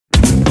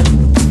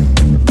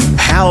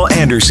Hal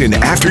Anderson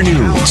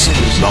Afternoons,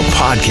 the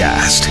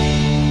podcast.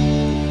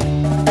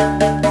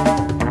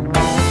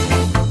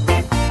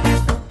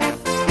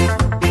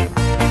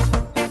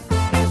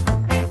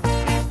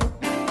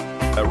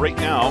 Right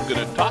now, I'm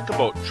going to talk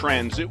about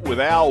transit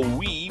with Al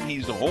Weed.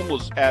 He's a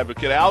homeless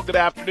advocate. Al, good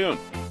afternoon.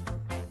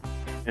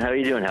 How are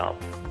you doing, Hal?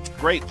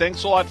 Great.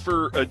 Thanks a lot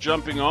for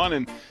jumping on,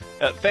 and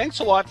thanks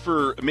a lot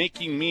for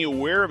making me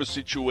aware of a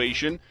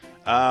situation.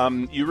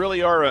 You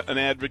really are an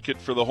advocate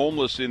for the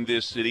homeless in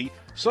this city.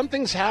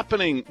 Something's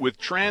happening with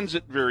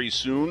transit very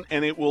soon,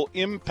 and it will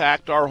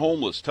impact our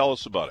homeless. Tell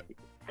us about it.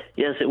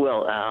 Yes, it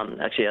will.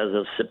 Actually, as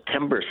of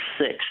September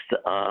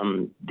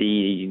 6th,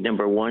 the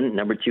number 1,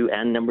 number 2,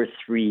 and number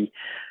 3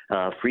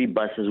 free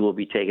buses will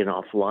be taken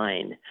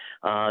offline.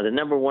 The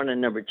number 1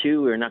 and number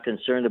 2 we're not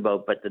concerned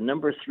about, but the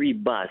number 3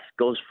 bus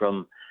goes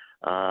from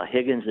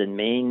Higgins and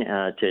Main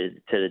to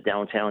the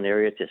downtown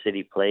area, to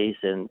City Place,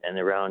 and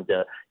around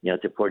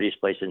to Portage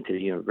Place and to the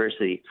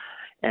university.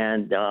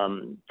 And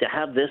to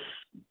have this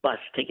bus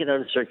taken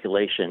out of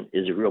circulation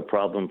is a real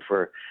problem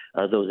for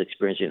those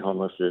experiencing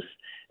homelessness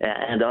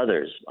and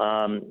others.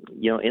 In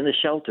the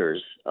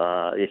shelters,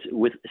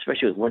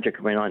 especially with winter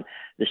coming on,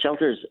 the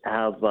shelters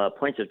have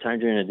points of time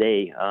during the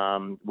day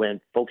when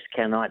folks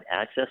cannot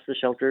access the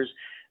shelters.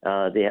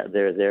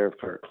 They're there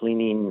for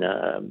cleaning.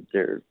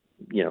 They're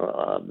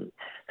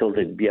told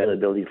to be out of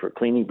the building for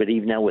cleaning. But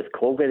even now with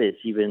COVID,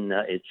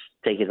 it's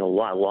taken a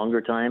lot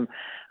longer time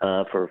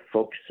for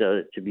folks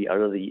to be out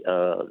of the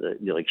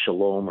like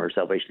Shalom or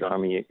Salvation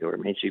Army or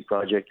Main Street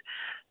Project.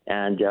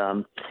 And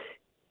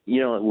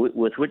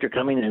with winter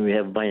coming and we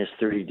have minus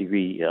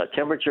 30-degree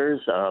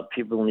temperatures,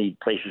 people need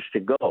places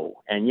to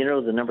go. And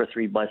the number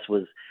 3 bus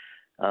was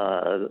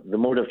the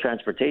mode of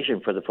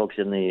transportation for the folks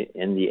in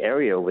the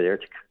area over there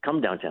to come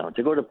downtown,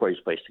 to go to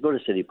Portage Place, to go to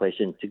City Place,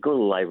 and to go to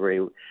the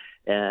library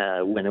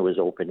when it was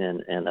open,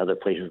 and other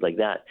places like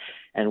that.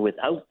 And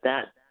without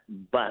that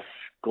bus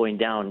going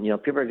down,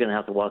 people are going to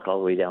have to walk all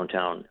the way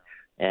downtown.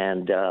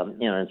 And a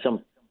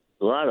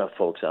lot of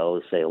folks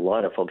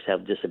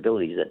have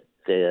disabilities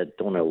that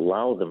don't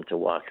allow them to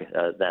walk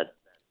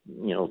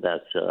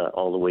that's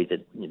all the way to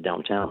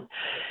downtown.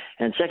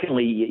 And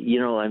secondly,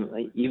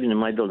 even in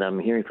my building, I'm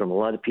hearing from a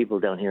lot of people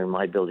down here in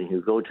my building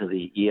who go to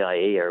the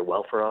EIA or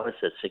welfare office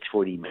at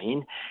 640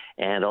 Main,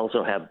 and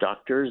also have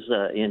doctors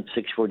in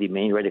 640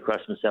 Main right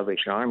across from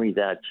Salvation Army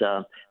that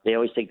they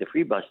always take the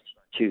free bus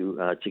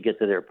to get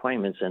to their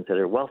appointments and to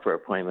their welfare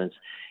appointments.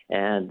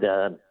 And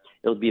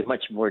it'll be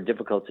much more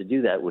difficult to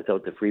do that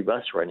without the free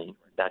bus running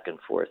back and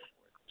forth.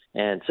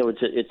 And so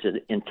it's an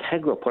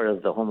integral part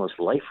of the homeless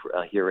life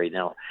here right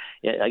now.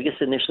 I guess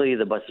initially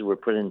the buses were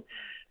put in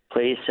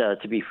place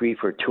to be free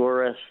for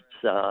tourists,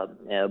 but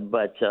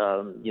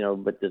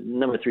the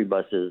number 3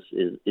 bus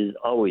is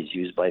always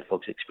used by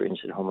folks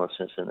experiencing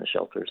homelessness in the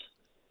shelters.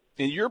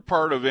 And you're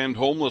part of End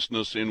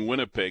Homelessness in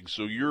Winnipeg,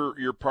 so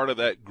you're part of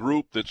that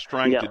group that's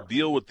trying to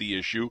deal with the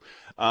issue.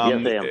 Yes, I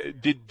am.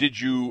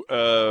 Did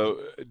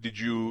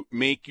you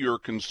make your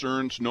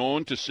concerns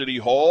known to City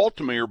Hall,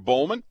 to Mayor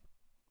Bowman?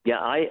 Yeah,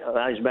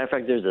 as a matter of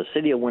fact, there's a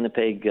City of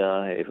Winnipeg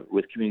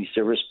with community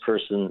service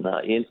person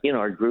in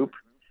our group,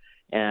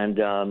 and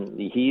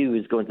he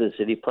was going to the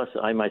city. Plus,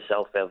 I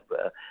myself have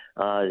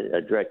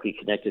directly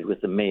connected with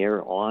the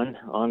mayor on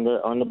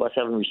the bus.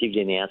 Haven't received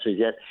any answers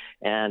yet,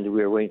 and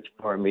we're waiting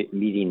for a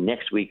meeting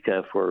next week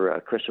for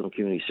Chris from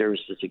Community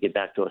Services to get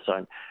back to us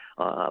on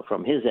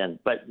from his end.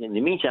 But in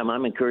the meantime,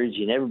 I'm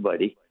encouraging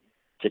everybody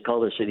to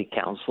call their city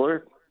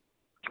councilor.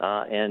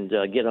 And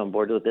get on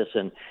board with this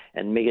and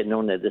make it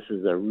known that this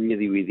is a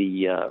really,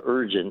 really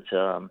urgent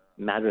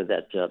matter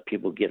that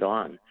people get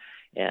on.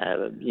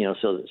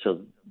 So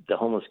the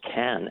homeless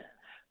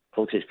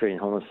folks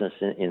experiencing homelessness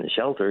in the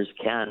shelters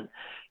can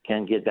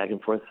get back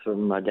and forth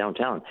from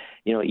downtown.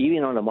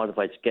 Even on a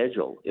modified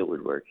schedule, it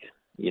would work.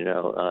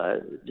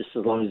 Just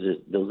as long as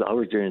those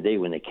hours during the day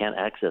when they can't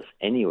access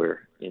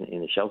anywhere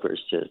in the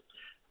shelters to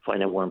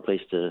find a warm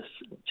place to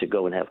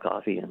go and have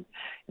coffee and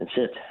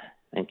sit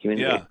and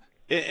communicate. Yeah.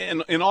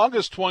 And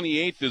August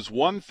 28th is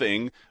one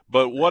thing,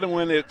 but what about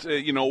when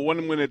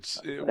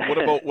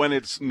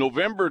it's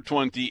November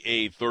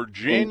 28th or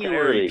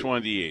January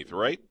 28th,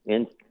 right?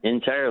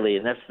 Entirely,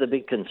 and that's the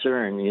big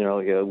concern.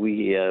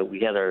 We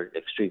had our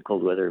extreme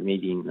cold weather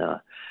meeting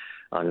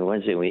on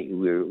Wednesday.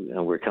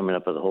 We're coming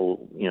up with a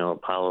whole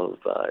pile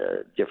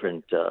of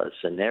different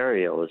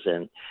scenarios,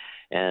 and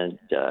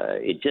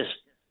it just.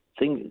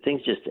 Things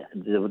just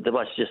the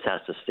bus just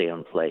has to stay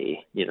on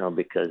play,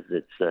 because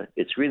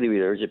it's really,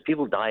 really urgent.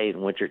 People die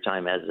in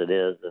wintertime as it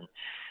is, and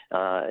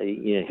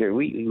here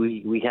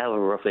we have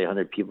roughly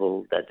 100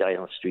 people that die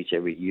on the streets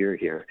every year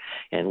here,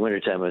 and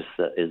wintertime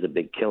is a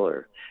big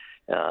killer,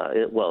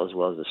 as well as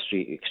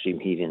the extreme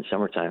heat in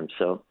summertime.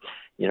 So,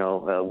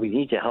 we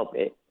need to help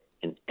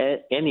in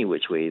any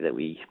which way that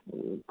we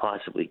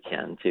possibly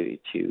can to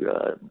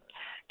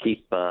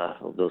keep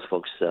those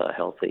folks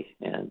healthy,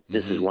 and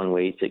this is one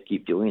way to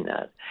keep doing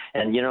that.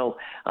 And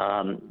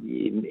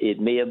it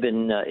may have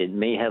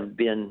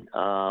been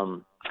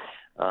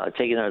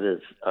taken out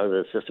of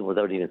the system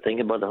without even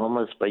thinking about the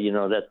homeless. But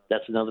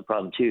that's another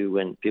problem too,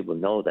 when people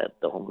know that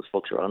the homeless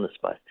folks are on the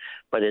spot.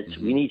 But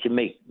we need to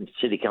make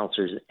city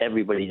councilors,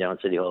 everybody down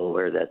City Hall,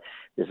 aware that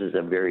this is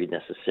a very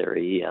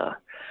necessary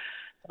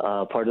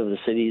part of the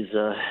city's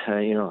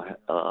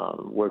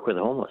work with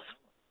the homeless.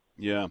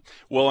 Yeah.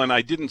 Well, and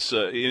I didn't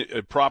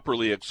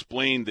properly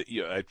explain that.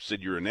 I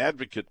said you're an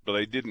advocate, but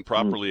I didn't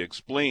properly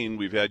explain.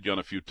 We've had you on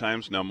a few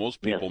times now.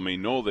 Most people may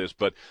know this,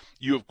 but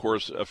you, of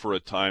course, for a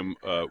time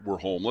were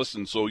homeless,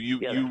 and so you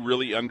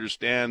really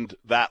understand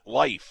that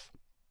life.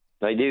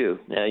 I do.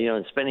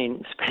 And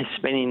spending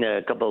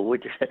a couple of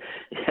winters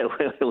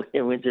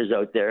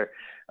out there,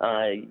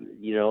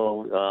 you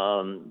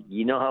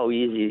know how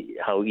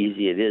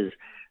easy it is.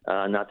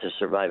 Not to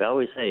survive. I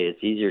always say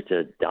it's easier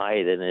to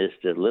die than it is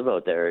to live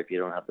out there if you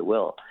don't have the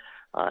will.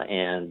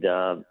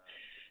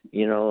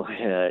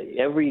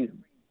 Every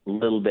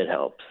little bit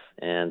helps.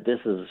 And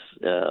this is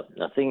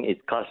a thing.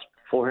 It costs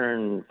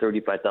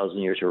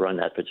 $435,000 to run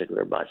that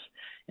particular bus.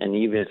 And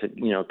even if it,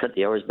 cut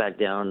the hours back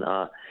down,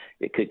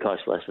 it could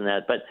cost less than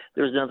that. But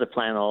there's another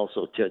plan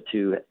also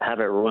to have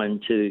it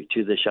run to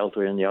the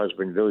shelter in the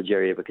Osborne Village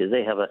area, because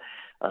they have a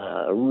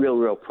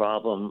real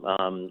problem.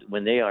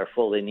 When they are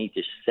full, they need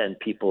to send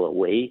people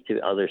away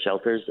to other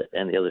shelters,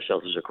 and the other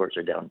shelters, of course,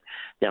 are down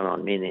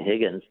on Main and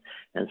Higgins.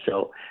 And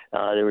so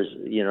there's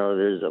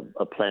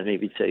a plan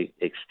maybe to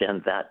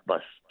extend that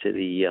bus to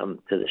the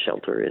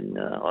shelter in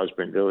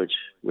Osborne Village,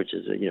 which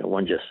is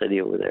one just city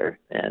over there,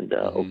 and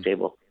Oak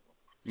Table.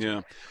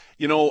 Yeah.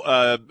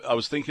 I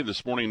was thinking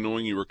this morning,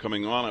 knowing you were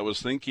coming on, I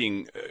was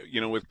thinking,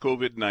 with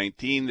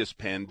COVID-19, this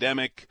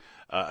pandemic,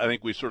 I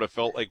think we sort of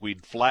felt like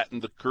we'd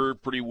flattened the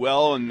curve pretty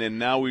well, and then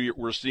now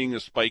we're seeing a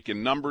spike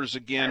in numbers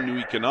again. New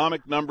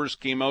economic numbers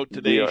came out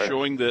today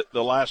showing that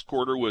the last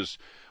quarter was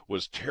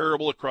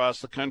terrible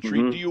across the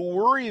country. Do you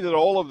worry that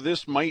all of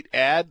this might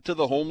add to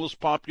the homeless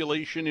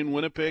population in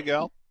Winnipeg,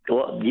 Al?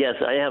 Well, yes,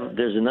 I have.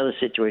 There's another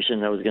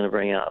situation I was going to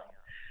bring up.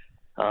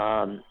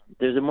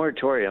 There's a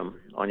moratorium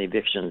on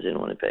evictions in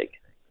Winnipeg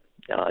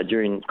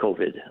during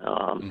COVID.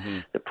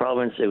 The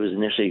province, it was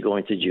initially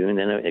going to June,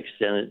 then it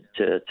extended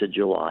to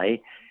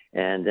July,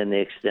 and then they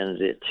extended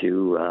it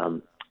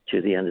to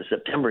the end of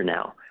September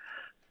now.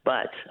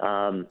 But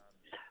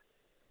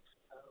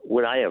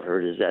what I have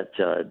heard is that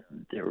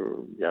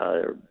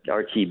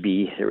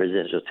RTB, the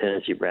Residential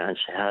Tenancy Branch,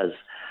 has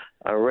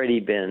already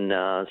been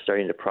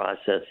starting to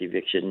process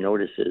eviction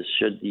notices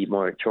should the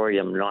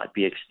moratorium not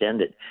be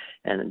extended.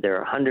 And there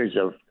are hundreds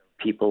of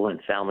people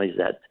and families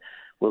that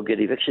will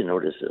get eviction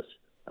notices.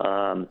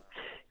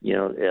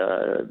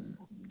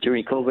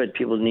 During COVID,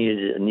 people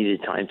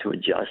needed time to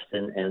adjust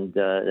and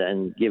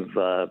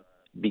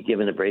be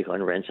given a break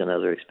on rents and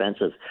other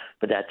expenses.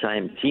 But that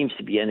time seems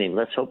to be ending.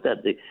 Let's hope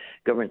that the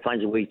government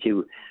finds a way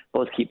to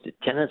both keep the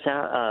tenants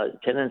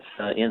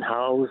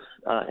in-house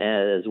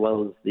as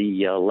well as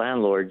the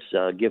landlords,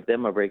 give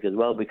them a break as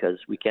well, because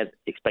we can't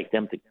expect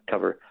them to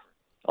cover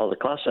all the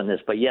costs on this.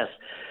 But yes,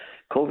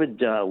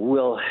 COVID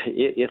will,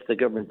 if the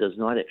government does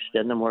not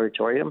extend the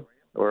moratorium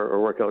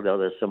or work out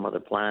some other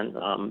plan,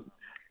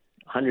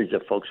 hundreds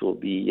of folks will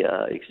be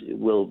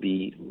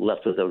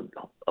left without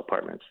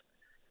apartments,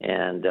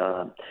 and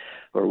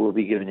or will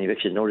be given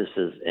eviction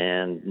notices,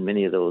 and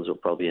many of those will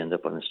probably end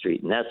up on the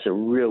street. And that's a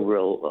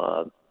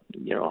real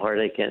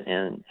heartache,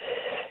 and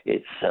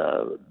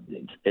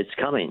it's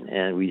coming,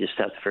 and we just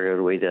have to figure out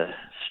a way to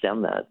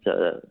stem that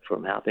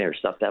from happening, or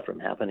stop that from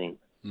happening.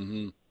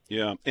 Mm-hmm.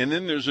 Yeah, and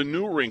then there's a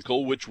new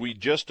wrinkle, which we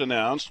just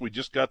announced. We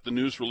just got the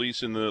news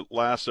release in the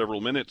last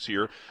several minutes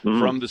here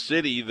from the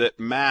city that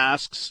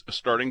masks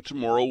starting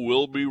tomorrow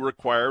will be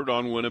required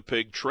on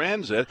Winnipeg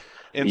Transit.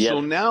 And so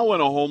now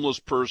when a homeless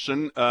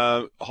person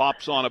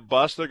hops on a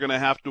bus, they're going to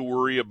have to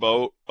worry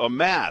about a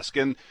mask.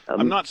 And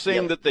I'm not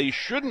saying that they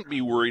shouldn't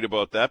be worried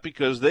about that,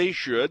 because they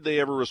should. They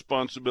have a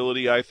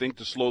responsibility, I think,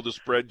 to slow the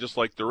spread just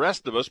like the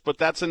rest of us. But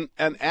that's an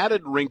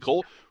added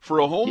wrinkle for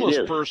a homeless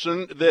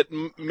person that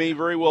may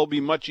very well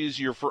be much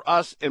easier for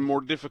us and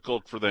more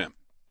difficult for them.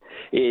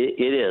 It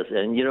is.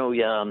 And,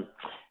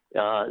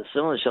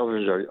 some of the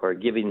shelters are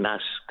giving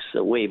masks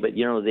away, but,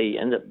 they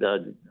end up,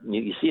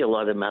 you see a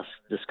lot of masks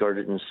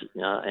discarded and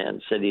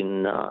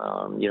sitting,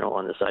 on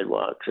the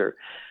sidewalks or,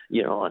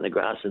 on the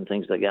grass and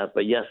things like that.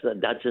 But yes,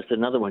 that's just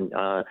another one.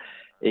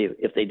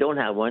 If they don't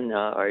have one,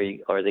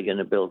 are they going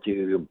to be able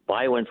to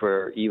buy one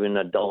for even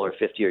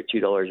 $1.50 or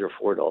 $2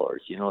 or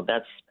 $4?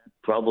 That's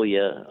probably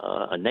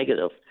a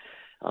negative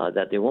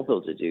that they won't be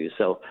able to do.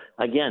 So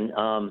again,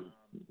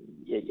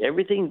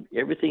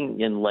 everything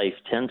in life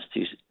tends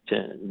to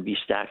be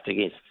stacked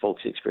against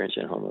folks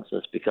experiencing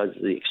homelessness because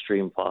of the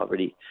extreme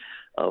poverty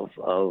of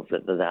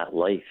that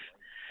life.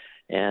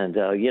 And,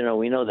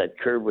 we know that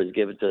CURB was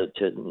given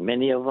to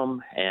many of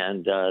them,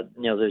 and,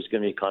 there's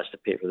going to be a cost to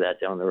pay for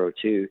that down the road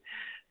too.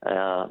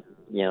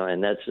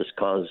 And that's just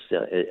caused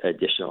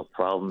additional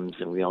problems,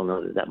 and we all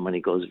know that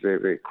money goes very,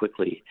 very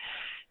quickly.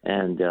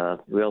 And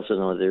we also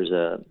know there's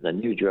a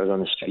new drug on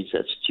the streets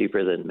that's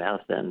cheaper than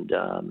meth, and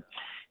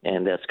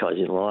that's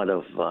causing a lot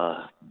of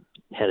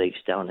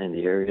headaches down in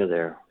the area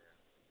there.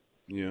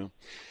 Yeah.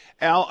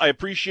 Al, I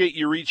appreciate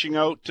you reaching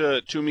out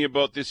to me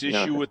about this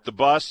issue with the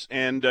bus,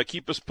 and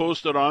keep us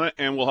posted on it,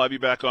 and we'll have you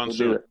back on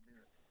soon.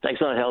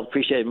 Thanks a lot, Hal.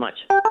 Appreciate it much.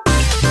 A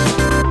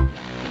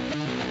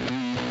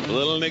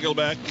little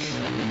Nickelback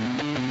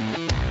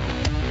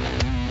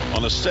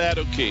on a sad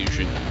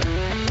occasion.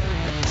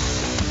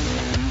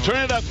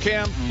 Turn it up,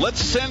 Cam. Let's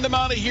send them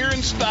out of here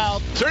in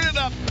style. Turn it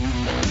up.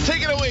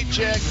 Take it away,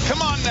 Jack.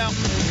 Come on now.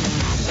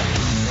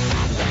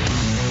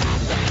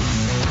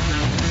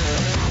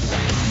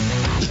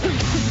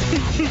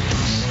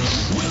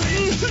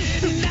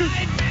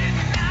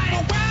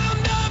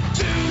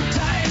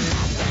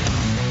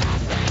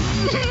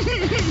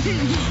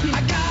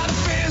 I got a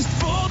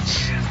fistful,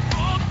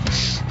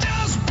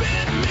 just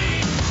bit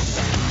me.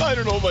 I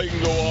don't know if I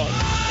can go on.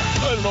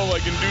 I don't know if I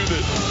can do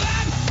this.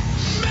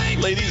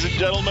 Ladies and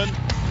gentlemen,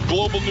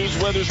 Global News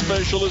weather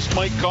specialist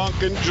Mike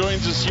Conkin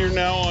joins us here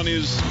now on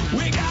his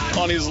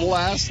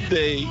last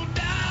day.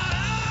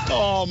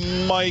 Oh,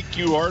 Mike,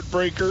 you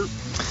heartbreaker.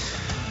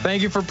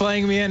 Thank you for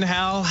playing me in,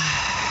 Hal.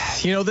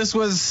 You know, this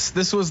was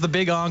the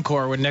big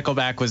encore when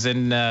Nickelback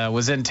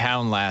was in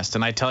town last,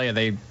 and I tell you,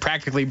 they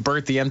practically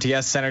burnt the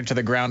MTS Center to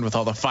the ground with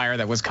all the fire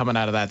that was coming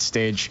out of that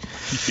stage.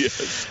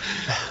 Yes.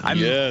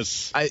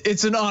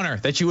 It's an honor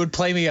that you would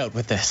play me out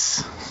with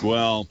this.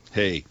 Well,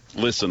 hey,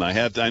 listen,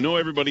 I know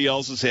everybody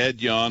else has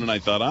had you on, and I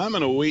thought I'm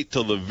going to wait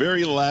till the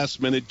very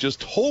last minute,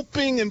 just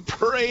hoping and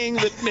praying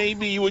that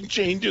maybe he would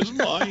change his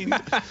mind.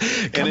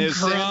 Come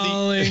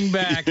crawling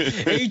back.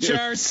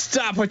 HR,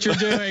 stop what you're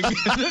doing.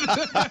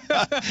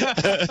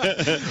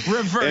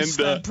 Reverse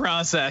that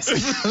process.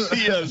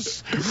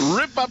 Yes.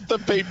 Rip up the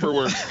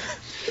paperwork.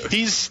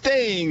 He's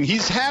staying.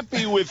 He's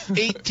happy with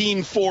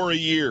 $18,400 a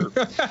year.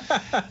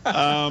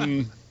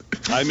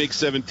 I make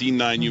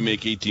 $17,900. You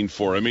make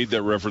 $18,400. I made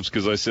that reference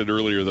because I said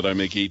earlier that I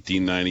make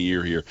 $18,900 a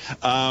year here.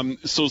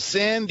 So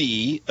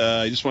Sandy,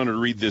 I just wanted to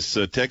read this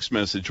text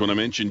message. When I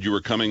mentioned you were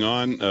coming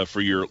on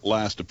for your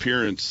last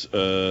appearance,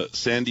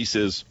 Sandy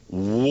says,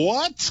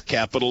 "What?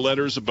 Capital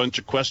letters, a bunch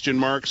of question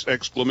marks,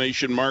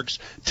 exclamation marks.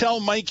 Tell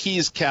Mike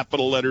he's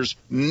capital letters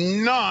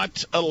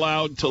not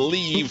allowed to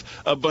leave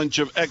a bunch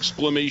of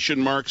exclamation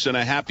marks and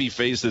a happy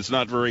face that's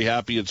not very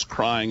happy. It's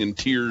crying and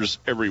tears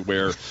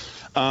everywhere."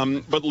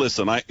 But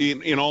listen,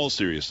 in all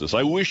seriousness,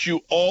 I wish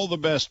you all the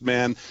best,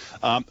 man.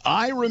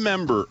 I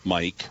remember,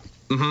 Mike,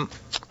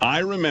 I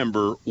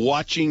remember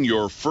watching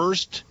your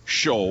first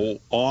show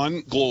on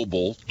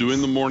Global,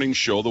 doing the morning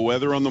show, the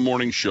weather on the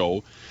morning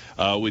show,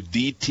 with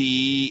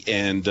DT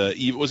and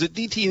was it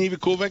DT and Eva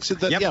Kovacs?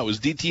 Yep. Yeah, it was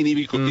DT and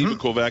Eva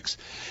Kovacs.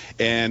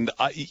 And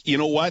you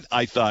know what?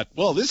 I thought,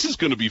 well, this is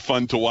going to be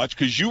fun to watch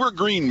because you were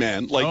green,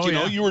 man. Like,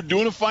 you were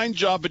doing a fine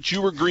job, but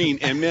you were green.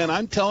 And, man,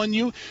 I'm telling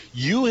you,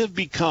 you have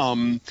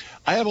become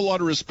 – I have a lot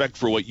of respect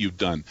for what you've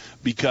done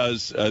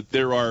because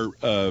there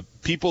are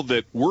people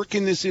that work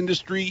in this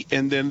industry,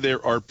 and then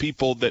there are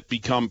people that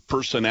become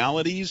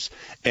personalities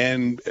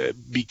and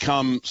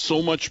become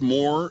so much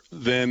more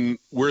than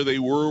where they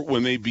were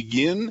when they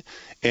begin.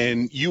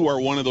 And you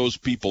are one of those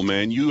people,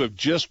 man. You have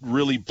just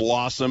really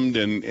blossomed,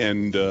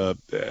 and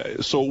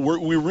so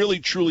we really,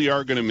 truly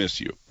are going to miss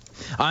you.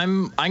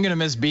 I'm going to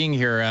miss being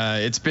here.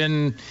 It's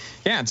been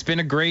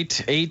a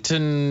great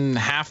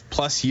 8.5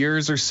 plus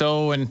years or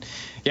so, and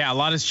a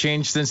lot has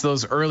changed since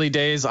those early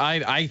days.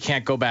 I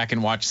can't go back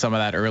and watch some of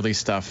that early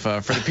stuff.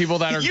 For the people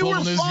that are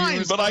Global News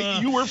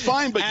viewers, you were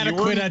fine, but you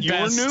were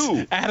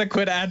new.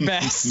 Adequate at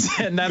best,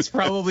 and that's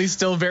probably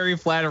still very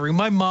flattering.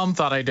 My mom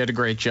thought I did a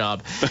great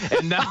job,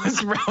 and that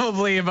was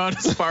probably about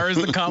as far as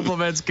the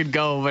compliments could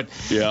go. But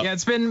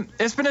it's been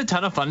a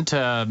ton of fun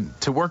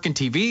to work in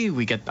TV.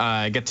 We get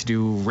to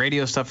do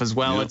radio stuff as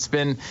well.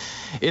 Yep.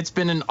 It's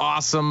been an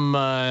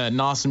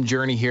awesome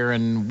journey here,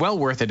 and well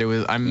worth it.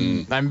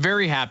 I'm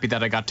very happy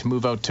that I got to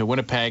move out to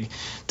Winnipeg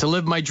to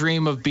live my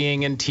dream of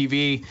being in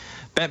TV.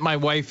 Met my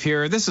wife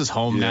here. This is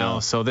home now,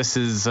 so this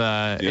is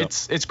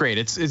it's great.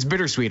 It's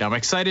bittersweet. I'm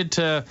excited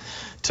to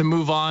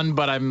move on,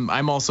 but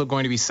I'm also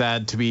going to be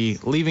sad to be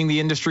leaving the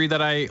industry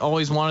that I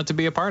always wanted to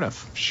be a part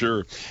of.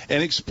 Sure.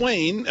 And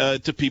explain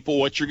to people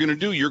what you're going to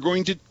do. You're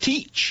going to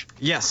teach.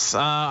 Yes.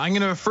 I'm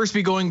going to first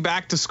be going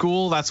back to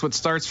school. That's what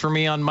starts for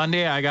me on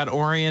Monday. I got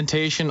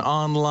orientation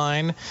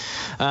online,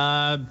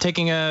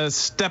 taking a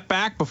step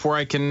back before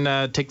I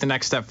can take the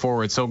next step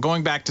forward. So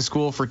going back to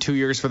school for 2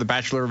 years for the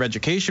Bachelor of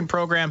Education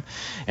program,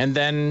 and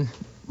then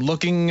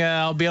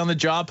I'll be on the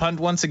job hunt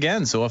once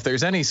again. So if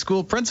there's any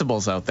school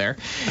principals out there,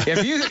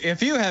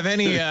 if you have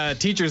any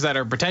teachers that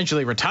are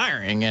potentially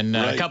retiring in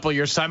a couple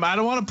years' time, I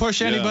don't want to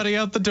push anybody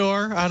out the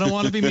door. I don't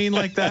want to be mean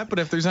like that. But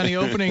if there's any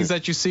openings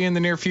that you see in the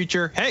near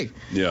future, hey,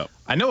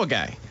 I know a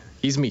guy.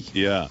 He's me.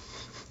 Yeah.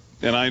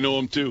 And I know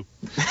him too.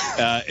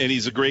 And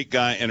he's a great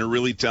guy and a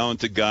really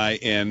talented guy.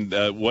 And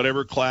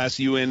whatever class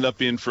you end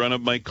up in front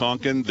of Mike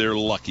Conkin, they're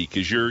lucky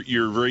because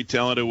you're very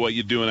talented at what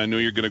you do, and I know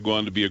you're going to go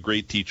on to be a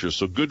great teacher.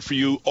 So good for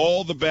you.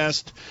 All the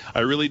best. I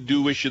really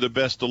do wish you the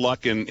best of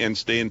luck, and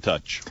stay in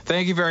touch.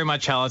 Thank you very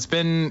much, Hal. It's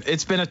been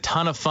a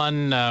ton of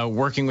fun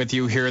working with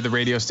you here at the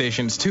radio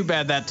station. It's too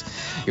bad that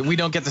we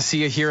don't get to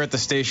see you here at the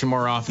station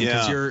more often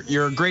because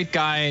you're a great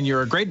guy and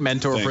you're a great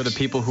mentor for the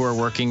people who are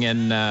working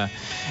in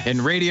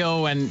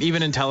radio and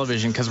even in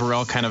television, because we're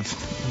all kind of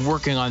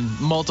working on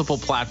multiple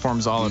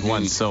platforms all at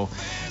once. So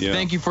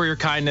thank you for your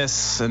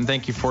kindness and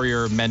thank you for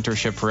your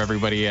mentorship for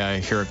everybody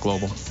here at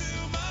Global.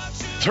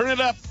 Turn it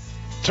up,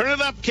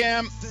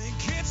 Cam.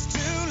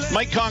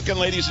 Mike Conkin,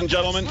 ladies and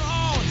gentlemen.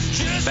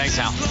 Thanks,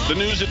 Hal. The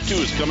news at 2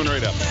 is coming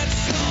right up.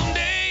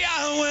 Someday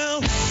I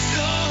will.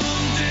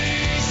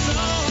 Someday,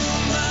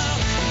 somehow.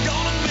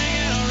 Gonna make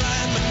it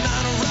alright, but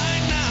not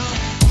right now.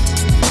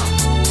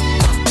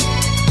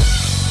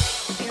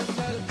 In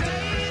the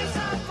days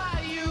of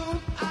my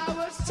youth, I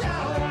was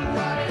told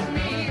what it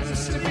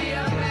means to be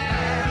a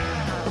man.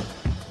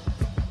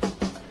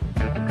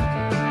 And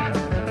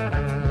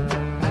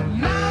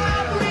now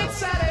I've reached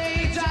that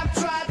age, I've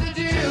tried to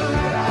do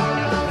all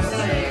those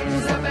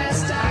things the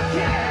best I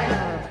can.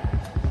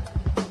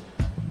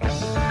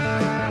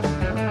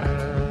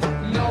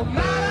 No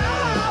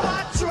matter how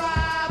I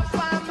try, I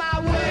find my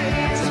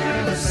way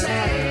to the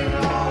same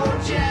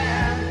old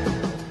jam.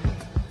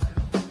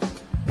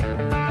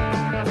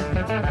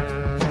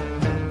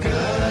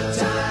 Good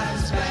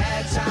times,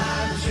 bad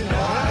times, you know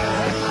I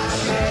had my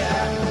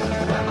share.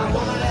 When my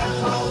woman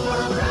left home for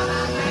a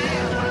brown-eyed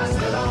man, I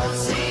still don't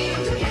seem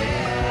to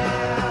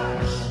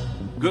care.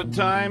 Good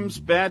times,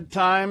 bad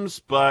times,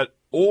 but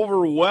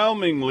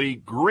overwhelmingly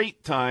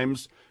great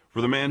times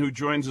for the man who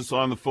joins us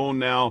on the phone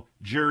now,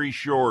 Jerry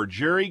Shore.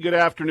 Jerry, good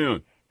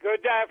afternoon.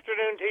 Good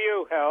afternoon to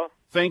you, Hal.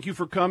 Thank you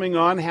for coming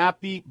on.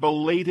 Happy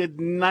belated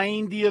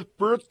 90th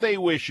birthday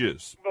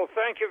wishes. Well,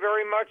 thank you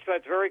very much.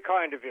 That's very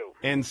kind of you.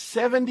 And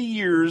 70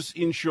 years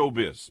in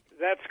showbiz.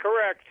 That's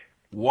correct.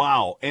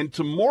 Wow. And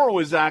tomorrow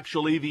is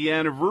actually the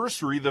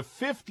anniversary, the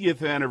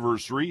 50th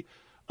anniversary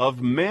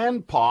of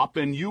Man Pop,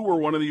 and you were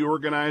one of the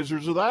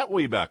organizers of that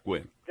way back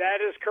when. That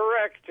is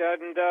correct.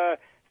 And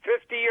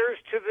 50 years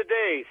to the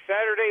day,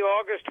 Saturday,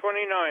 August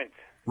 29th.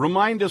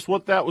 Remind us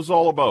what that was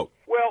all about.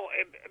 Well,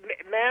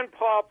 Man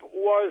Pop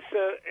was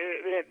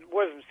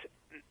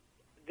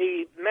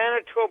the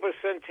Manitoba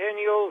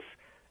Centennial's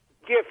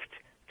gift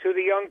to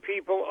the young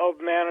people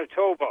of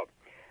Manitoba.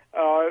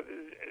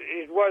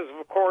 It was,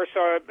 of course,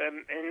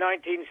 in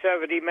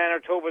 1970,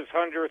 Manitoba's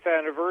 100th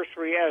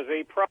anniversary as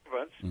a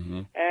province,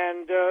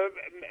 and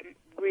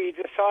we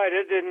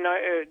decided in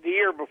the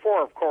year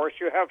before, of course,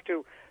 you have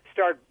to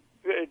start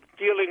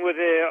dealing with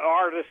the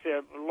artist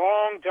a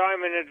long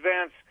time in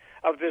advance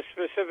of this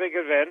specific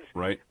event.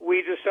 Right.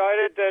 We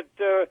decided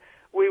that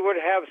we would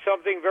have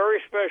something very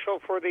special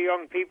for the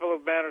young people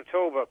of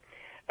Manitoba.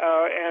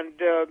 And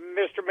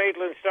Mr.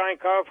 Maitland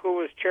Steinkopf, who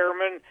was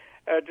chairman,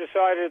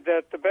 decided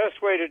that the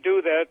best way to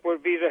do that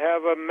would be to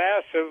have a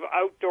massive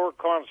outdoor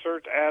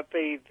concert at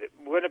the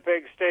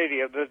Winnipeg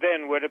Stadium, the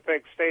then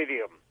Winnipeg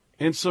Stadium.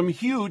 And some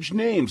huge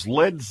names.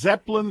 Led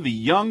Zeppelin,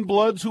 the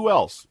Youngbloods, who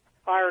else?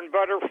 Iron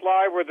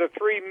Butterfly were the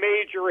three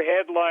major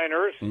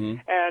headliners,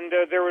 and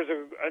there was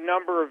a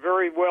number of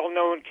very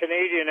well-known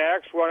Canadian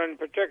acts. One in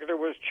particular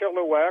was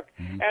Chilliwack,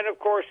 and of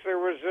course there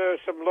was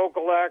some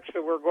local acts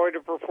that were going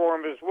to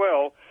perform as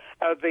well.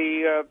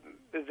 The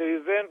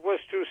event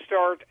was to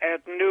start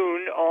at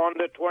noon on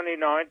the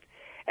 29th,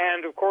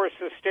 and of course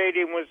the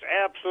stadium was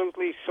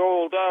absolutely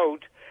sold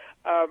out.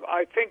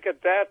 I think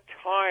at that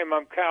time,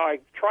 I'm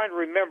trying to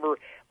remember,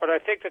 but I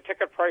think the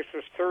ticket price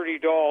was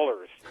 $30.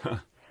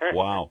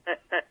 Wow.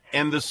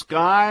 And the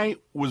sky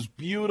was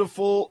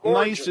beautiful,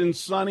 nice and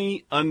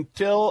sunny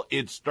until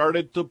it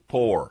started to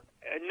pour.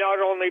 Not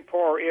only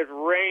pour, it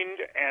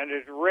rained and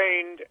it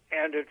rained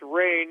and it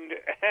rained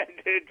and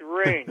it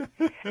rained.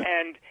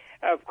 And,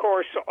 of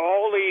course,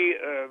 all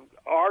the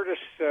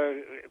artists'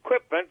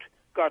 equipment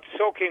got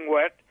soaking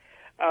wet.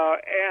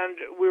 And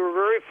we were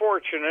very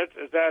fortunate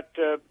that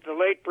the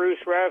late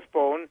Bruce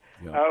Rathbone,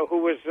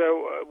 who was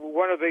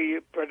one of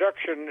the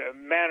production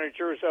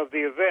managers of the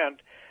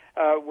event,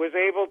 was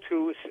able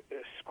to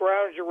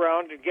scrounge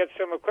around and get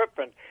some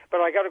equipment. But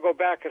I got to go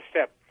back a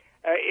step.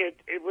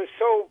 It was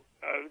so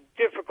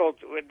difficult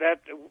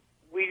that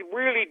we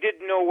really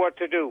didn't know what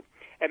to do.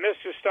 And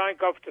Mr.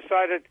 Steinkopf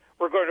decided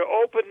we're going to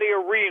open the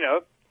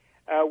arena,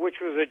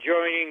 which was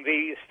adjoining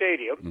the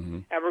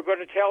stadium, and we're going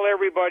to tell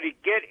everybody,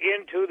 get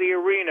into the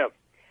arena.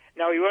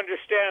 Now, you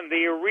understand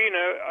the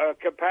arena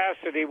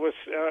capacity was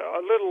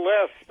a little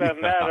less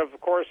than that, of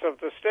course, of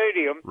the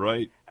stadium.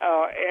 Right.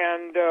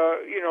 And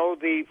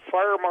the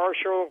fire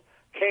marshal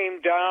came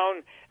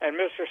down, and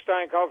Mr.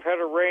 Steinkopf had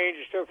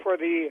arranged for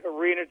the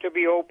arena to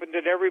be opened,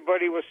 and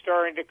everybody was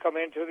starting to come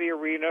into the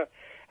arena.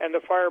 And the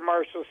fire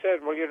marshal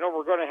said, well,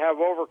 we're going to have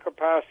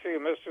overcapacity.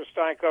 And Mr.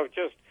 Steinkopf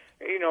just,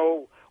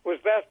 was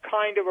that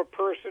kind of a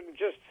person,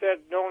 just said,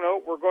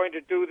 no, we're going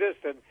to do this.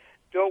 And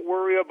don't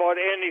worry about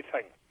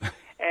anything.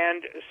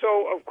 And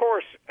so, of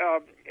course,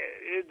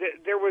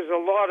 there was a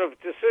lot of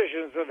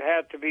decisions that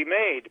had to be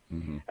made.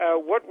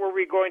 What were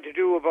we going to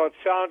do about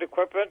sound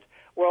equipment?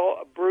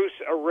 Well, Bruce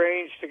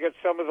arranged to get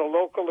some of the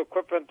local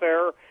equipment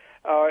there.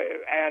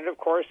 And, of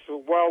course,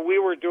 while we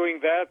were doing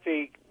that,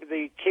 the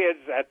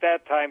kids, at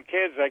that time,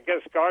 I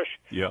guess, gosh,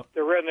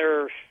 they're in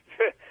their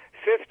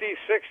 50s,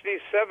 60s,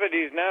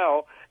 70s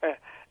now,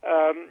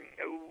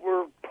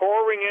 were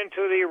pouring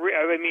into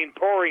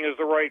pouring is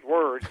the right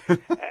word,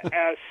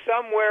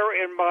 somewhere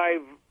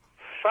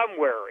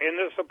in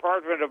this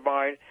apartment of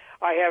mine,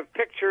 I have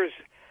pictures,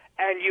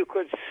 and you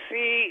could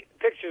see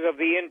pictures of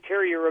the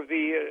interior of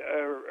the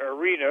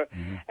arena,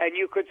 and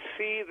you could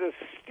see the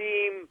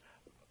steam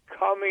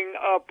coming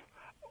up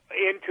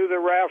into the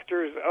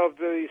rafters of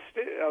the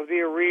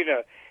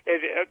arena.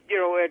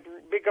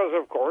 Because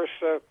of course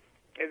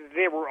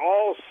they were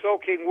all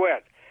soaking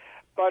wet,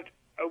 but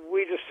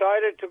we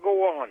decided to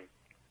go on.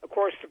 Of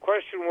course, the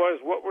question was,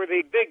 what were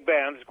the big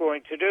bands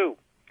going to do?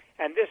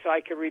 And this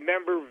I can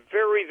remember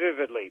very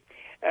vividly.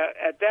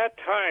 At that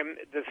time,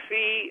 the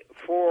fee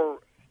for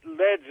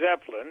Led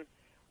Zeppelin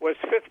was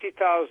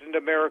 $50,000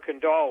 American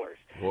dollars.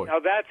 Now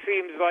that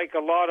seems like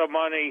a lot of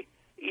money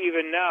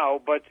even now,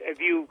 but if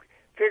you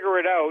figure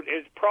it out,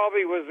 it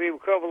probably was the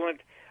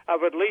equivalent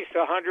of at least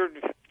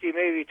 $150,000,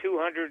 maybe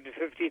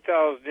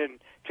 $250,000 in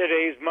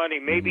today's money,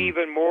 maybe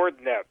even more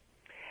than that.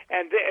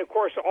 And of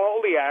course,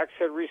 all the acts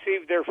had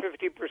received their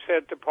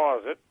 50%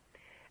 deposit,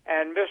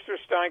 and Mr.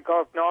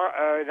 Steinkoff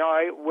and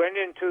I went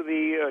into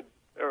the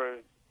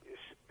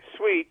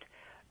suite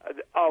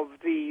of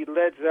the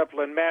Led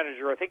Zeppelin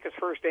manager. I think his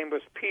first name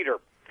was Peter.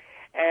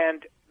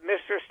 And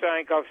Mr.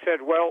 Steinkoff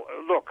said, well,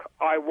 look,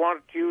 I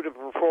want you to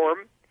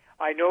perform.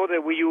 I know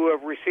that you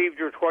have received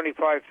your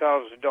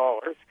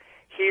 $25,000.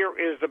 Here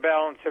is the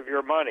balance of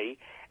your money.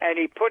 And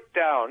he put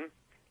down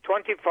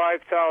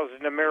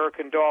 $25,000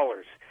 American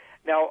dollars.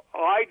 Now,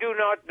 I do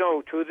not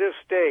know to this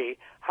day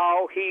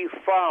how he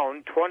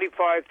found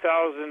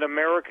 $25,000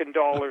 American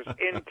dollars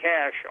in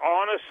cash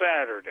on a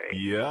Saturday.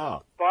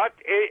 Yeah. But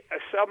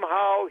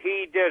somehow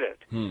he did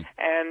it.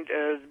 And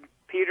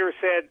Peter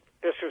said,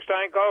 Mr.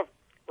 Steinkoff,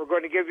 we're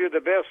going to give you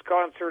the best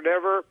concert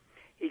ever.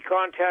 He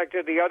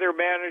contacted the other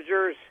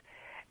managers,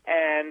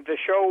 and the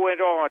show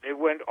went on. It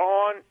went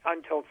on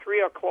until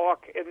 3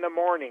 o'clock in the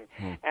morning.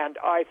 And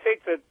I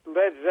think that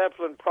Led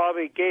Zeppelin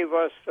probably gave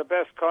us the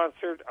best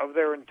concert of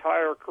their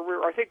entire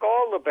career. I think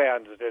all the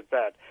bands did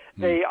that.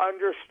 They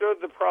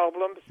understood the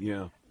problems.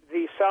 Yeah.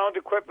 The sound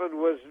equipment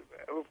was,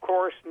 of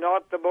course,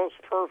 not the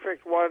most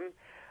perfect one,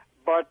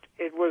 but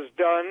it was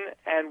done,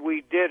 and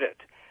we did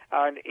it.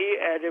 And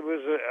it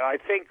was, I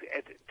think,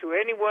 to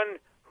anyone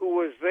who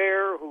was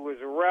there, who was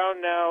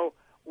around now,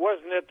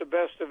 wasn't it the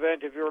best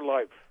event of your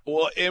life?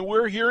 Well, and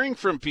we're hearing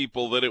from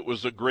people that it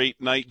was a great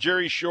night.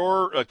 Jerry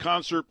Shore, a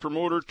concert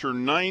promoter,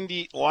 turned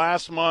 90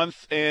 last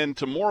month, and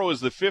tomorrow is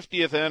the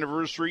 50th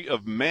anniversary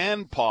of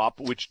Man Pop,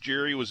 which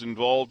Jerry was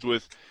involved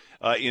with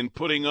in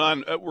putting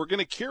on. We're going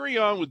to carry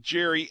on with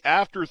Jerry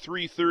after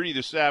 3:30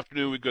 this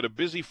afternoon. We've got a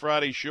busy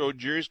Friday show.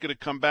 Jerry's going to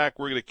come back.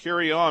 We're going to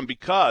carry on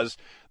because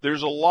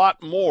there's a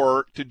lot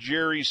more to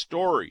Jerry's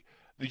story.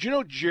 Did you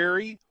know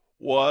Jerry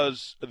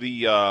was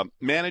the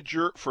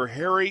manager for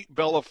Harry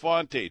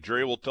Belafonte?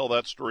 Jerry will tell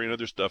that story and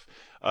other stuff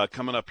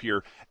coming up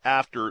here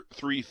after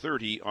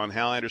 3:30 on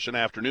Hal Anderson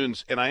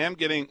Afternoons. And I am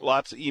getting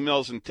lots of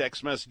emails and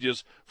text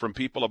messages from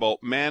people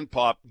about Man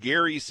Pop.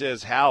 Gary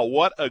says, Hal,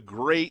 what a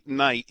great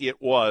night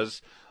it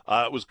was.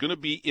 It was going to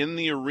be in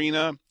the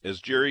arena,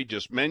 as Jerry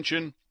just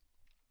mentioned.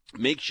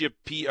 Makeshift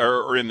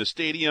or in the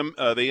stadium.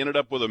 They ended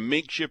up with a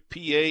makeshift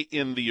PA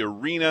in the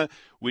arena,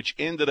 which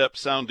ended up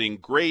sounding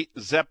great.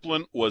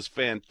 Zeppelin was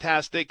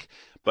fantastic.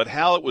 But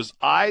Hal, it was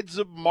Ides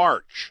of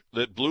March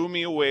that blew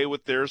me away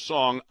with their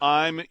song,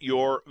 I'm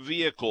Your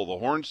Vehicle. The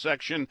horn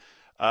section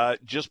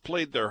just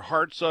played their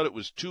hearts out. It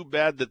was too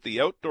bad that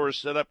the outdoor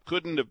setup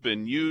couldn't have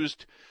been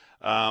used.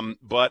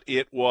 But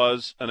it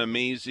was an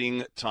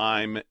amazing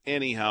time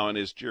anyhow. And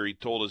as Jerry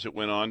told us, it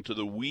went on to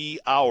the wee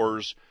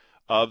hours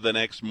of the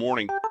next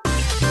morning.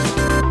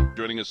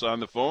 Joining us on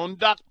the phone,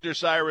 Dr.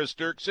 Cyrus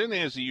Dirksen,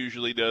 as he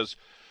usually does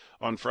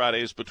on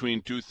Fridays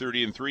between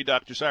 2:30 and 3.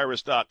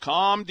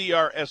 DrCyrus.com,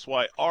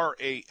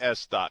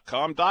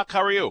 DrSYRAS.com. Doc,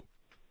 how are you?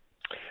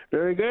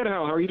 Very good,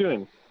 Hal. How are you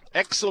doing?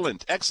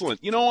 Excellent,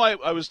 excellent. You know,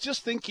 I was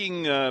just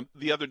thinking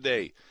the other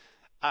day,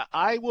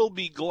 I will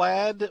be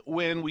glad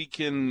when we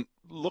can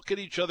look at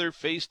each other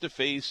face to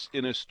face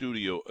in a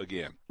studio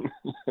again.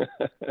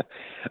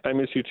 I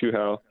miss you too,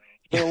 Hal.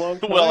 It's been a long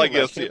time. Well, I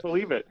guess I can't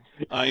believe it.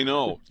 I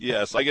know.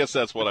 Yes, I guess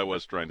that's what I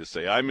was trying to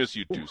say. I miss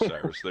you too,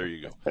 Cyrus. There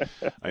you go.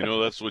 I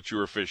know that's what you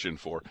were fishing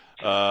for.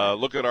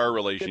 Look at our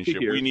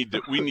relationship. We need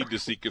to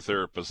seek a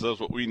therapist.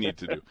 That's what we need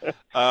to do.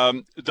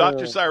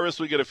 Dr. Cyrus,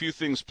 we got a few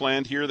things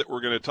planned here that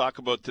we're going to talk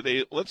about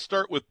today. Let's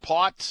start with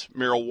pot,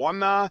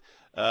 marijuana,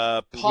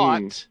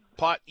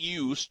 pot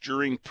use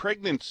during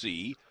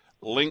pregnancy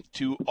linked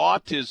to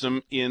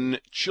autism in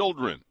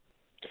children.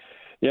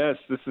 Yes,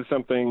 this is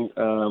something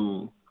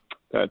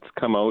that's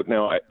come out.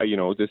 Now,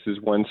 this is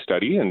one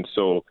study, and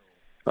so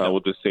we'll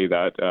just say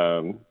that.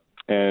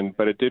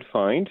 But it did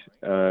find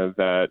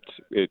that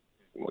it,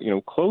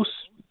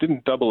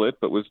 didn't double it,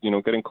 but was,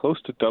 getting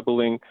close to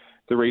doubling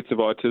the rates of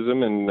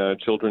autism in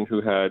children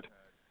who had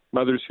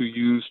mothers who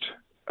used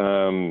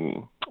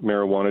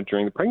marijuana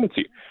during the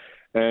pregnancy.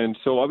 And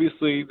so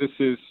obviously this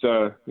is,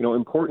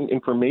 important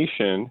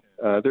information.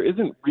 There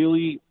isn't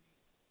really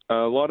a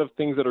lot of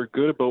things that are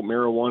good about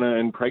marijuana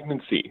and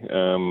pregnancy.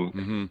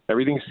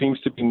 Everything seems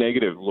to be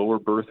negative: lower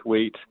birth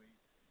weight,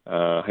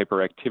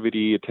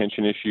 hyperactivity,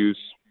 attention issues,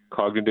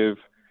 cognitive,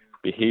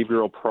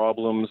 behavioral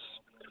problems,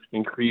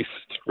 increased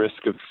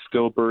risk of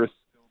stillbirth.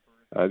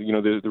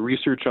 The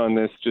research on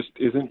this just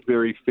isn't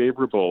very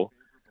favorable,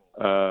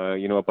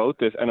 about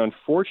this. And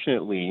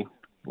unfortunately,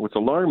 what's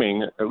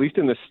alarming, at least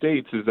in the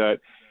States, is that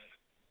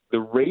the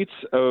rates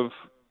of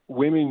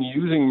women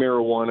using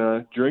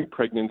marijuana during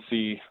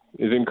pregnancy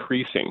is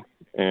increasing.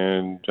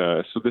 And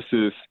so this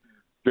is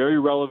very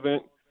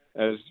relevant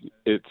as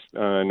it's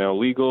now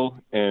legal,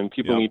 and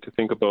people need to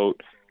think about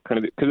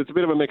because it's a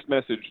bit of a mixed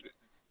message.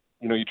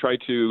 You try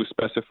to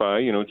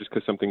specify, just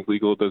because something's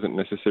legal doesn't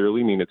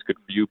necessarily mean it's good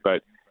for you,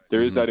 but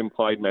there is that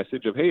implied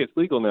message of, hey, it's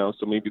legal now,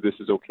 so maybe this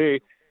is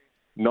okay.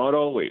 Not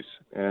always.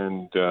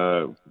 And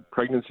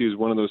pregnancy is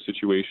one of those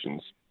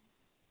situations.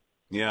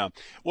 Yeah.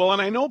 Well,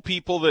 and I know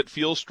people that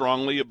feel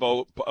strongly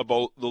about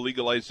the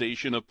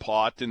legalization of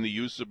pot and the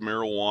use of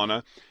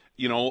marijuana.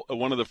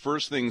 One of the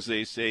first things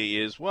they say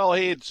is, well,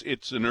 hey,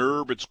 it's an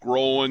herb, it's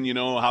growing,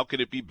 how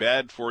could it be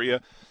bad for you?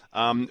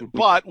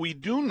 But we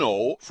do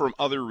know from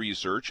other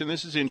research, and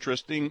this is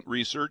interesting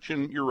research,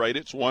 and you're right,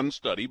 it's one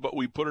study, but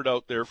we put it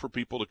out there for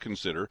people to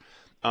consider.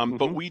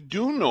 But we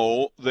do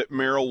know that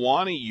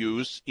marijuana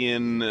use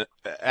in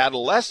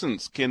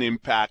adolescents can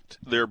impact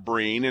their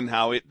brain and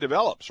how it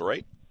develops,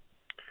 right?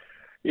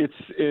 It's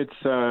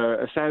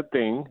a sad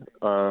thing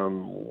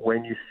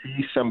when you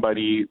see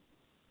somebody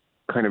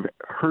kind of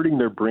hurting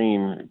their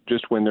brain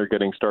just when they're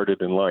getting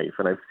started in life.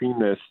 And I've seen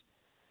this,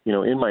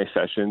 in my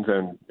sessions,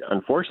 and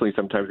unfortunately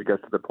sometimes it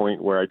gets to the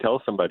point where I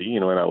tell somebody,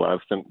 an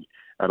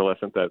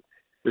adolescent that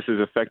this is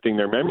affecting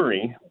their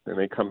memory, and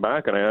they come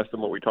back and I ask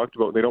them what we talked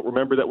about, and they don't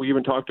remember that we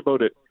even talked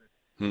about it.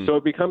 So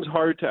it becomes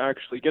hard to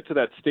actually get to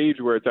that stage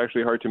where it's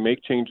actually hard to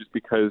make changes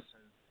because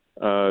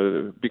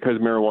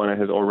marijuana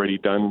has already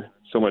done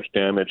so much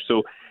damage.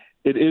 So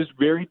it is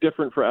very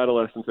different for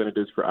adolescents than it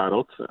is for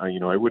adults.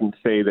 I wouldn't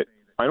say that,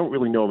 I don't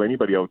really know of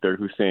anybody out there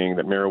who's saying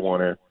that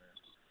marijuana,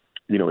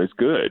 is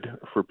good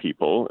for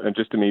people, and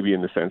just to maybe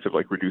in the sense of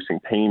like reducing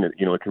pain, it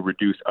can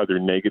reduce other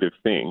negative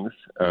things.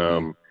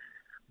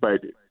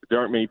 But there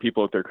aren't many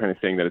people out there kind of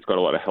saying that it's got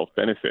a lot of health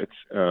benefits.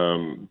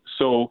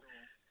 So,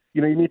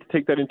 you need to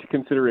take that into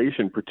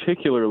consideration,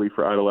 particularly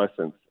for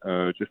adolescents,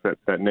 just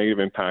that negative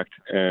impact,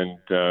 and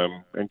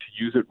to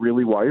use it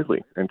really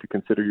wisely, and to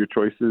consider your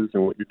choices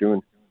and what you're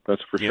doing.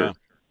 That's for sure.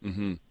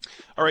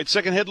 All right,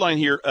 second headline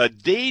here.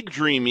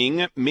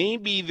 Daydreaming may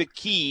be the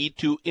key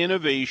to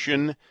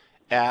innovation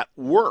at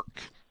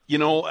work.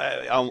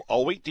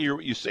 I'll wait to hear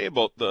what you say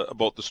about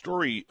the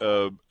story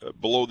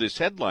below this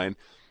headline.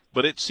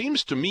 But it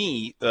seems to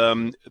me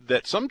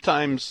that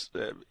sometimes,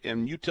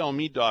 and you tell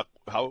me, Doc,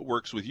 how it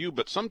works with you,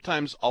 but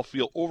sometimes I'll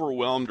feel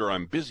overwhelmed, or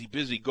I'm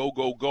busy,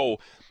 go,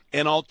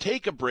 and I'll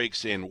take a break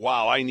saying,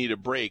 wow, I need a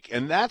break.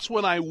 And that's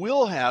when I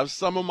will have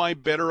some of my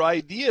better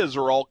ideas,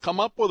 or I'll come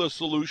up with a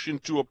solution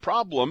to a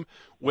problem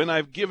when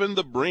I've given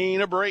the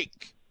brain a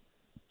break.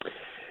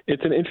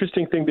 It's an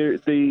interesting thing.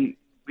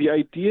 The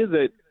idea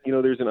that,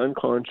 there's an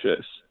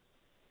unconscious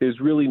is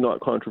really not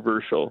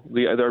controversial.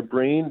 Our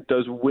brain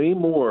does way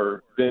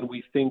more than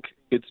we think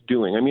it's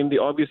doing. I mean, the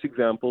obvious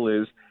example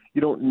is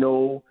you don't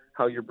know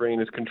how your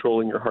brain is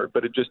controlling your heart,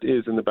 but it just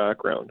is in the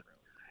background.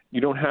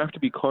 You don't have to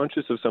be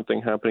conscious of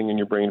something happening in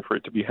your brain for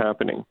it to be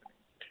happening.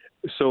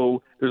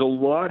 So there's a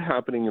lot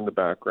happening in the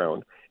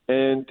background.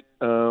 And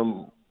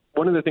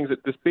one of the things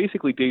that this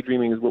basically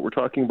daydreaming is what we're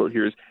talking about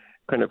here is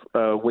kind of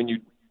when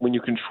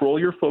you control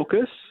your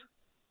focus,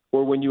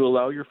 or when you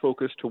allow your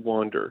focus to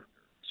wander.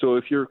 So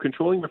if you're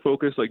controlling your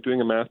focus, like doing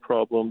a math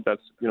problem,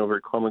 that's, a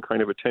very common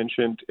kind of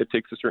attention. It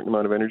takes a certain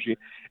amount of energy.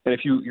 And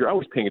if you're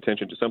always paying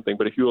attention to something,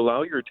 but if you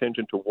allow your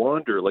attention to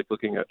wander, like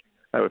looking at,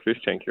 I have a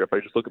fish tank here. If I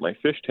just look at my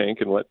fish tank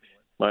and let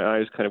my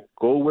eyes kind of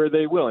go where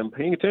they will, I'm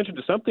paying attention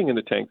to something in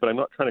the tank, but I'm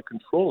not trying to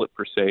control it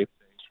per se.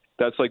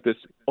 That's like this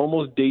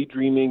almost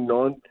daydreaming,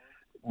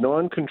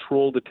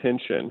 non-controlled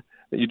attention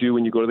that you do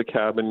when you go to the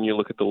cabin and you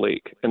look at the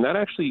lake. And that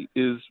actually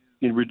is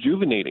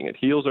rejuvenating. It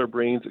heals our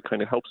brains. It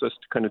kind of helps us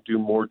to kind of do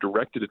more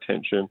directed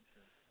attention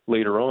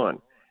later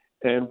on.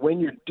 And when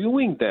you're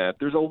doing that,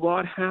 there's a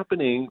lot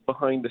happening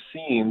behind the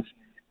scenes.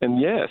 And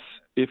yes,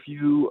 if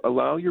you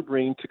allow your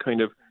brain to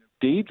kind of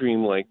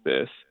daydream like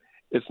this,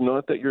 it's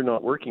not that you're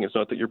not working. It's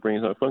not that your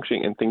brain's not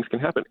functioning, and things can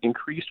happen.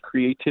 Increased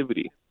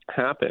creativity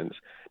happens.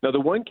 Now, the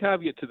one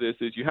caveat to this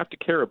is you have to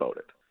care about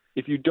it.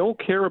 If you don't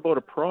care about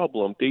a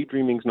problem,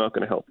 daydreaming is not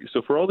going to help you.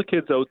 So for all the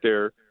kids out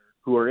there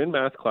who are in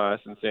math class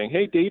and saying,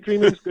 hey,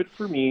 daydreaming is good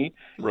for me.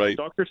 Right.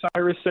 Dr.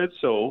 Cyrus said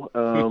so.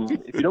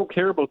 If you don't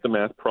care about the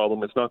math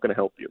problem, it's not going to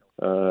help you.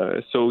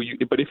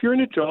 But if you're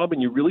in a job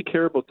and you really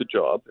care about the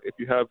job, if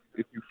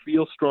you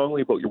feel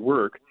strongly about your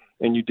work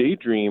and you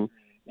daydream,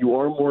 you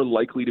are more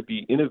likely to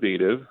be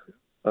innovative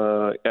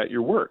at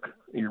your work.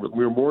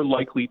 We're more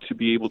likely to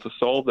be able to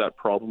solve that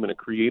problem in a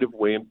creative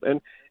way,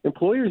 and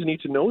employers need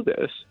to know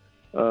this.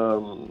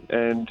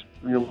 And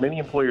many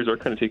employers are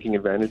kind of taking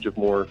advantage of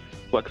more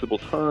flexible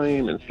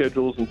time and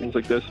schedules and things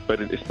like this.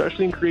 But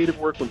especially in creative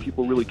work, when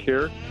people really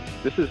care,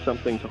 this is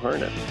something to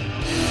harness.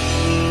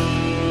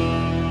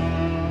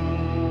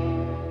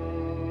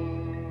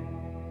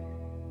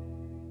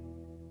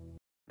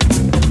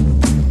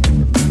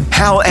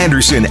 Hal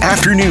Anderson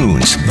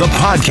Afternoons, the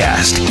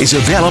podcast, is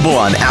available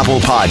on Apple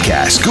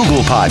Podcasts,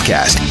 Google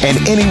Podcasts,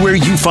 and anywhere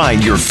you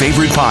find your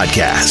favorite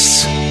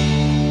podcasts.